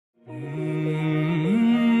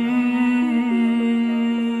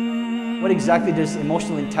What exactly does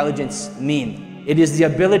emotional intelligence mean? It is the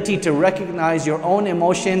ability to recognize your own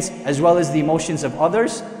emotions as well as the emotions of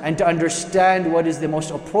others, and to understand what is the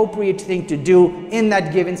most appropriate thing to do in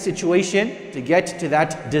that given situation to get to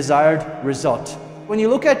that desired result. When you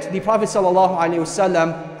look at the Prophet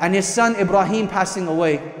ﷺ and his son Ibrahim passing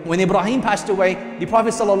away, when Ibrahim passed away, the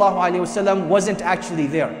Prophet ﷺ wasn't actually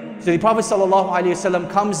there. So the Prophet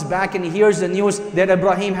ﷺ comes back and he hears the news that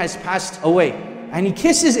Ibrahim has passed away. And he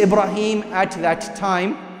kisses Ibrahim at that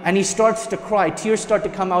time, and he starts to cry. Tears start to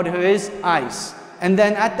come out of his eyes. And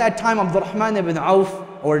then at that time, Abdurrahman ibn Auf,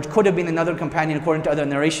 or it could have been another companion according to other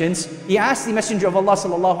narrations, he asked the Messenger of Allah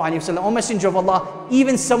ﷺ, "O Messenger of Allah,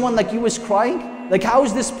 even someone like you is crying? Like, how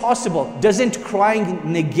is this possible? Doesn't crying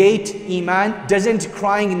negate iman? Doesn't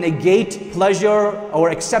crying negate pleasure or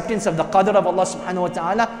acceptance of the qadr of Allah subhanahu wa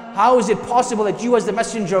ta'ala? How is it possible that you as the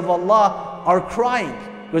Messenger of Allah are crying?"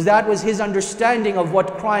 Because that was his understanding of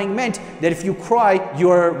what crying meant, that if you cry,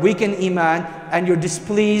 you're weak in iman and you're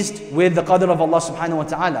displeased with the qadr of Allah subhanahu wa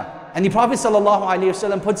ta'ala. And the Prophet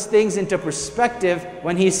ﷺ puts things into perspective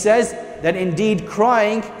when he says that indeed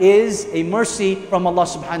crying is a mercy from Allah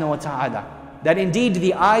subhanahu wa ta'ala. That indeed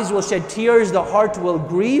the eyes will shed tears, the heart will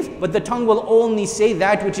grieve, but the tongue will only say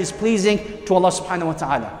that which is pleasing to Allah subhanahu wa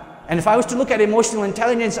ta'ala. And if I was to look at emotional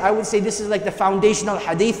intelligence, I would say this is like the foundational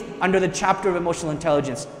hadith under the chapter of emotional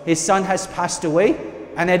intelligence. His son has passed away,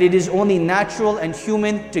 and that it is only natural and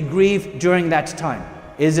human to grieve during that time.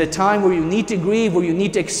 It is a time where you need to grieve, where you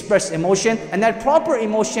need to express emotion, and that proper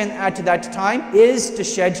emotion at that time is to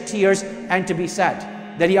shed tears and to be sad.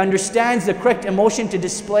 That he understands the correct emotion to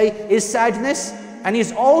display is sadness, and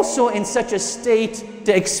he's also in such a state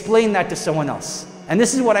to explain that to someone else. And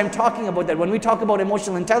this is what I'm talking about, that when we talk about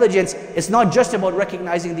emotional intelligence, it's not just about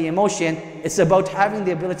recognizing the emotion, it's about having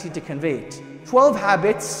the ability to convey it. 12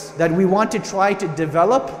 habits that we want to try to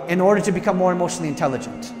develop in order to become more emotionally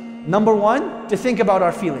intelligent. Number one, to think about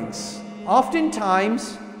our feelings.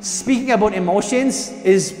 Oftentimes, speaking about emotions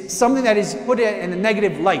is something that is put in a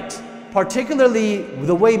negative light. Particularly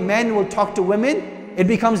the way men will talk to women, it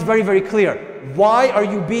becomes very, very clear. Why are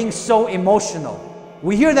you being so emotional?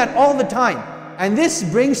 We hear that all the time. And this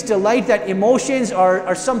brings to light that emotions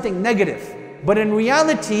are something negative. But in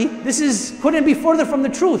reality, this couldn't be further from the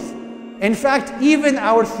truth. In fact, even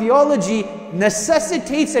our theology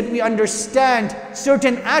necessitates that we understand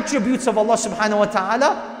certain attributes of Allah subhanahu wa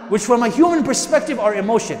ta'ala, which from a human perspective are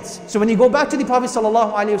emotions. So when you go back to the Prophet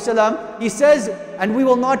ﷺ, he says, "And we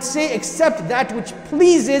will not say except that which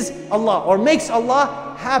pleases Allah or makes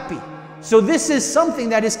Allah happy." So this is something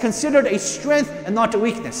that is considered a strength and not a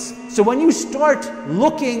weakness. So when you start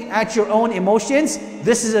looking at your own emotions,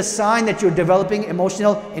 this is a sign that you're developing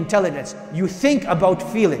emotional intelligence. You think about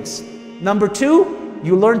feelings. Number two,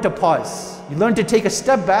 you learn to pause. You learn to take a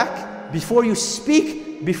step back before you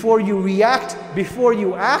speak, before you react, before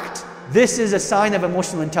you act. This is a sign of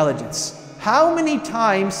emotional intelligence. How many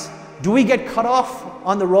times do we get cut off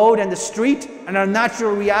on the road and the street, and our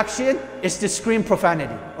natural reaction is to scream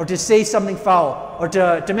profanity, or to say something foul, or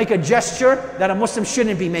to make a gesture that a Muslim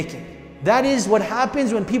shouldn't be making? That is what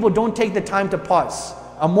happens when people don't take the time to pause.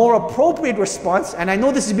 A more appropriate response, and I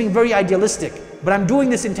know this is being very idealistic, but I'm doing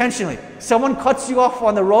this intentionally. Someone cuts you off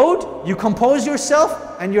on the road, you compose yourself,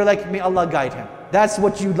 and you're like, may Allah guide him. That's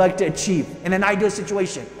what you'd like to achieve in an ideal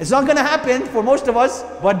situation. It's not going to happen for most of us,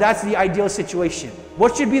 but that's the ideal situation.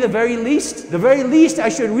 What should be the very least? The very least I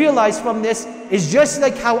should realize from this is just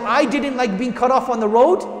like how I didn't like being cut off on the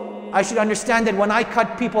road, I should understand that when I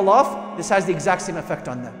cut people off, this has the exact same effect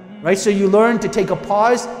on them. Right? So you learn to take a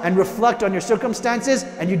pause and reflect on your circumstances,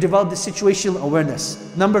 and you develop the situational awareness.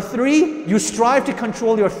 Number three, you strive to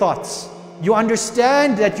control your thoughts. You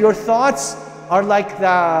understand that your thoughts are like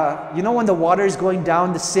when the water is going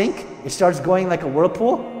down the sink, it starts going like a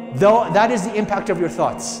whirlpool. Though that is the impact of your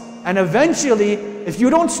thoughts. And eventually, if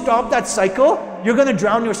you don't stop that cycle, you're going to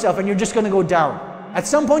drown yourself and you're just going to go down. At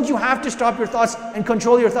some point, you have to stop your thoughts and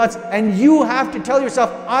control your thoughts, and you have to tell yourself,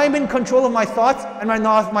 I'm in control of my thoughts, and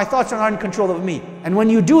my thoughts are not in control of me. And when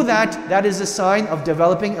you do that, that is a sign of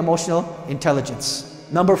developing emotional intelligence.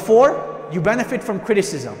 Number four, you benefit from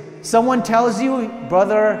criticism. Someone tells you,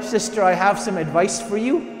 brother, sister, I have some advice for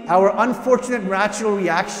you. Our unfortunate natural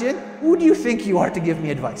reaction, who do you think you are to give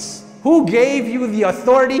me advice? Who gave you the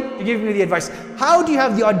authority to give me the advice? How do you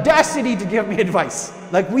have the audacity to give me advice?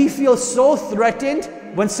 Like, we feel so threatened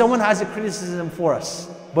when someone has a criticism for us.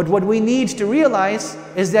 But what we need to realize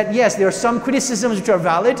is that yes, there are some criticisms which are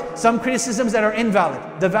valid, some criticisms that are invalid.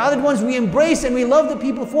 The valid ones we embrace and we love the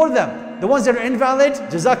people for them. The ones that are invalid,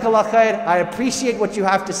 Jazakallah khair, I appreciate what you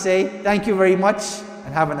have to say. Thank you very much.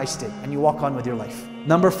 and have a nice day, and you walk on with your life.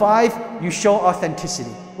 Number 5, you show authenticity.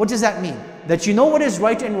 What does that mean? That you know what is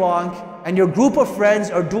right and wrong, and your group of friends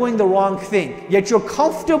are doing the wrong thing, yet you're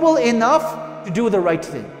comfortable enough to do the right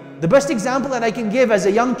thing. The best example that I can give as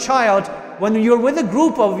a young child, when you're with a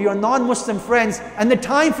group of your non-Muslim friends and the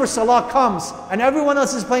time for salah comes and everyone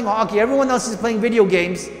else is playing hockey, everyone else is playing video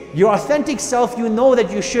games, your authentic self, you know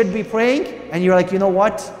that you should be praying, and you're like, you know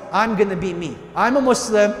what? I'm gonna be me. I'm a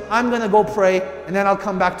Muslim, I'm gonna go pray, and then I'll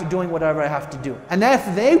come back to doing whatever I have to do. And if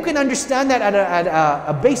they can understand that at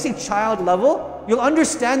a basic child level, you'll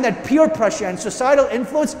understand that peer pressure and societal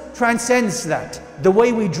influence transcends that. The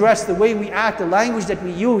way we dress, the way we act, the language that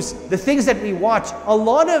we use, the things that we watch, a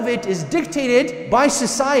lot of it is dictated by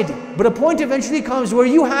society. But a point eventually comes where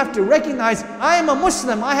you have to recognize, I am a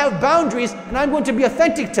Muslim, I have boundaries, and I'm going to be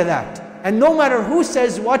authentic to that. And no matter who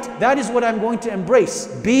says what, that is what I'm going to embrace.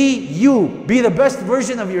 Be you. Be the best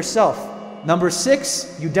version of yourself. Number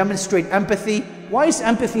 6, you demonstrate empathy. Why is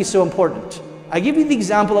empathy so important? I give you the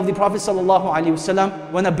example of the Prophet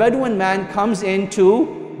ﷺ when a Bedouin man comes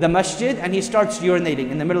into the masjid and he starts urinating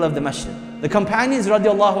in the middle of the masjid. The companions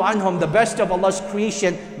radiallahu anhum, the best of Allah's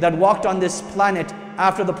creation that walked on this planet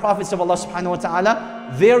after the prophets of Allah subhanahu wa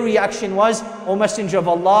ta'ala, their reaction was, O Messenger of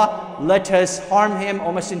Allah, let us harm him.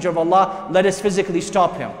 O Messenger of Allah, let us physically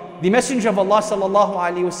stop him. The Messenger of Allah sallallahu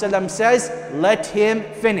alaihi wasallam says, let him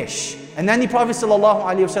finish. And then the Prophet sallallahu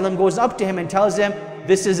alaihi wasallam goes up to him and tells him,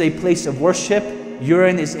 this is a place of worship,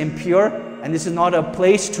 urine is impure, and this is not a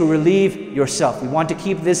place to relieve yourself. We want to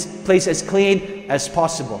keep this place as clean as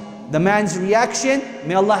possible. The man's reaction,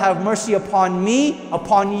 may Allah have mercy upon me,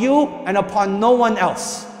 upon you, and upon no one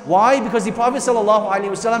else. Why? Because the Prophet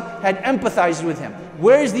ﷺ had empathized with him.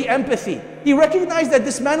 Where is the empathy? He recognized that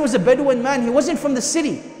this man was a Bedouin man. He wasn't from the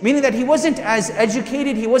city, meaning that he wasn't as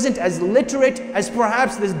educated, he wasn't as literate as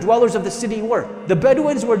perhaps the dwellers of the city were. The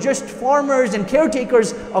Bedouins were just farmers and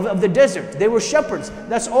caretakers of the desert. They were shepherds.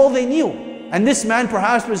 That's all they knew. And this man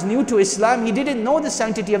perhaps was new to Islam. He didn't know the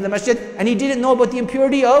sanctity of the masjid, and he didn't know about the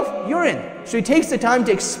impurity of urine. So he takes the time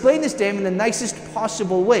to explain this to him in the nicest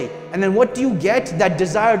possible way. And then what do you get? That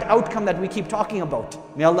desired outcome that we keep talking about.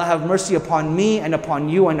 May Allah have mercy upon me and upon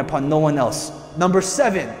you and upon no one else. Number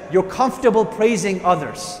 7, you're comfortable praising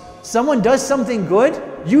others. Someone does something good,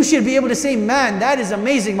 you should be able to say, man, that is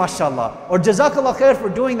amazing, mashallah. Or jazakallah khair for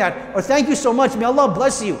doing that. Or thank you so much, may Allah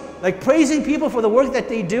bless you. Like praising people for the work that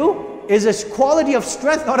they do is a quality of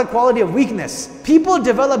strength, not a quality of weakness. People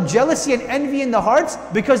develop jealousy and envy in the hearts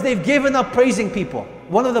because they've given up praising people.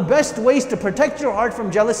 One of the best ways to protect your heart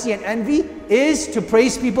from jealousy and envy is to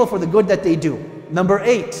praise people for the good that they do. Number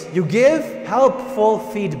 8, you give helpful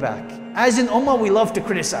feedback. As in Ummah, we love to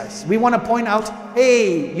criticize. We want to point out,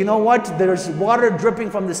 hey, you know what? There's water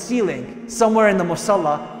dripping from the ceiling somewhere in the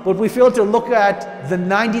musalla, but we fail to look at the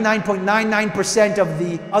 99.99% of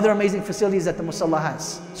the other amazing facilities that the musalla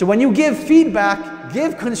has. So when you give feedback,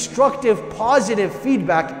 give constructive, positive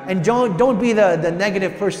feedback, and don't be the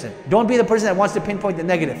negative person. Don't be the person that wants to pinpoint the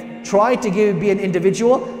negative. Try to be an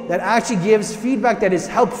individual that actually gives feedback that is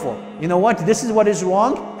helpful. You know what? This is what is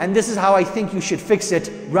wrong, and this is how I think you should fix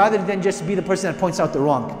it, rather than just be the person that points out the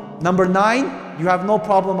wrong. Number 9, you have no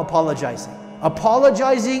problem apologizing.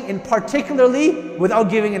 Apologizing in particularly without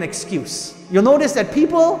giving an excuse. You'll notice that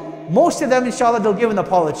people, most of them, inshallah, they'll give an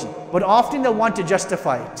apology, but often they'll want to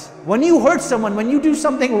justify it. When you hurt someone, when you do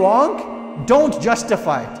something wrong, don't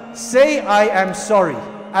justify it. Say, I am sorry.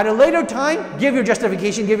 At a later time, give your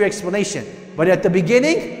justification, give your explanation. But at the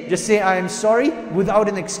beginning, just say, I am sorry, without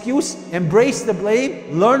an excuse. Embrace the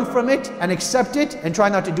blame, learn from it, and accept it, and try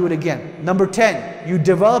not to do it again. Number 10, you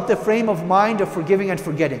develop the frame of mind of forgiving and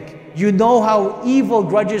forgetting. You know how evil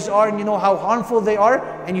grudges are, and you know how harmful they are,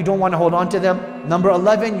 and you don't want to hold on to them. Number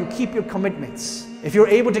 11, you keep your commitments. If you're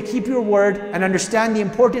able to keep your word and understand the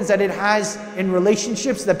importance that it has in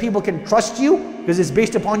relationships, that people can trust you because it's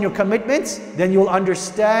based upon your commitments, then you'll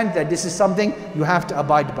understand that this is something you have to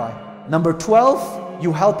abide by. Number 12,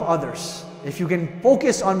 you help others. If you can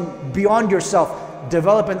focus on beyond yourself,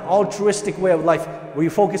 develop an altruistic way of life where you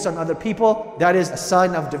focus on other people, that is a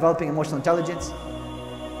sign of developing emotional intelligence.